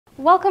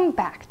Welcome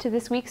back to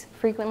this week's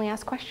Frequently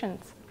Asked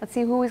Questions. Let's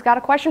see who's got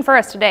a question for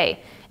us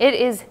today. It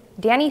is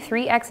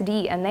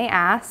Danny3XD, and they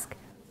ask,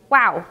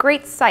 wow,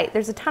 great site.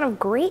 There's a ton of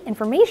great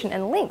information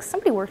and links.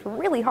 Somebody worked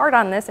really hard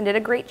on this and did a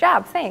great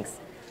job. Thanks.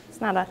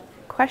 It's not a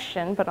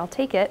question, but I'll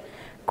take it.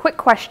 Quick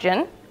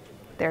question.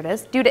 There it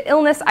is. Due to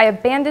illness, I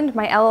abandoned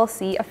my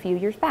LLC a few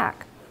years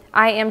back.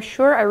 I am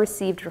sure I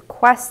received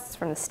requests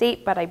from the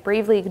state, but I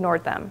bravely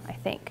ignored them, I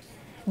think.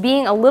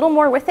 Being a little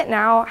more with it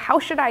now, how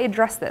should I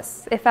address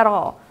this, if at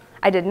all?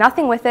 I did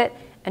nothing with it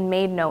and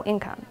made no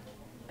income.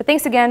 But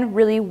thanks again,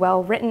 really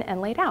well written and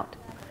laid out.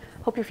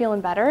 Hope you're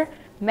feeling better.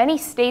 Many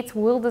states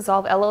will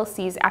dissolve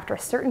LLCs after a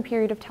certain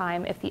period of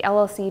time if the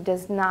LLC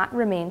does not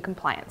remain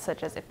compliant,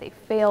 such as if they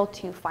fail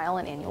to file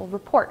an annual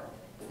report.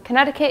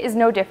 Connecticut is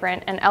no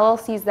different, and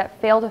LLCs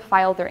that fail to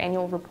file their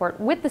annual report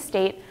with the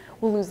state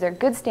will lose their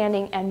good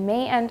standing and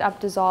may end up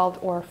dissolved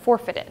or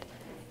forfeited.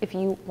 If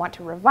you want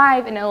to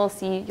revive an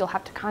LLC, you'll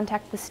have to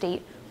contact the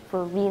state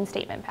for a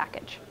reinstatement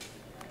package.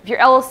 If your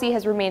LLC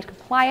has remained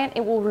compliant,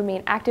 it will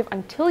remain active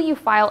until you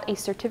file a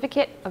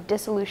certificate of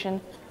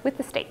dissolution with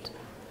the state.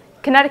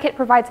 Connecticut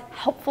provides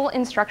helpful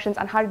instructions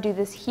on how to do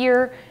this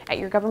here at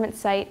your government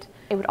site.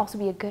 It would also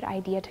be a good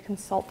idea to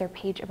consult their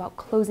page about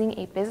closing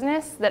a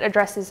business that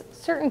addresses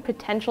certain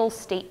potential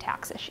state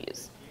tax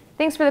issues.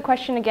 Thanks for the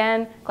question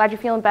again. Glad you're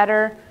feeling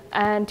better.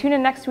 And tune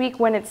in next week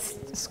when it's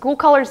School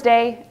Colors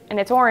Day, and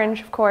it's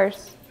orange, of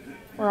course.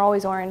 We're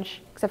always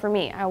orange, except for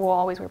me. I will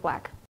always wear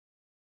black.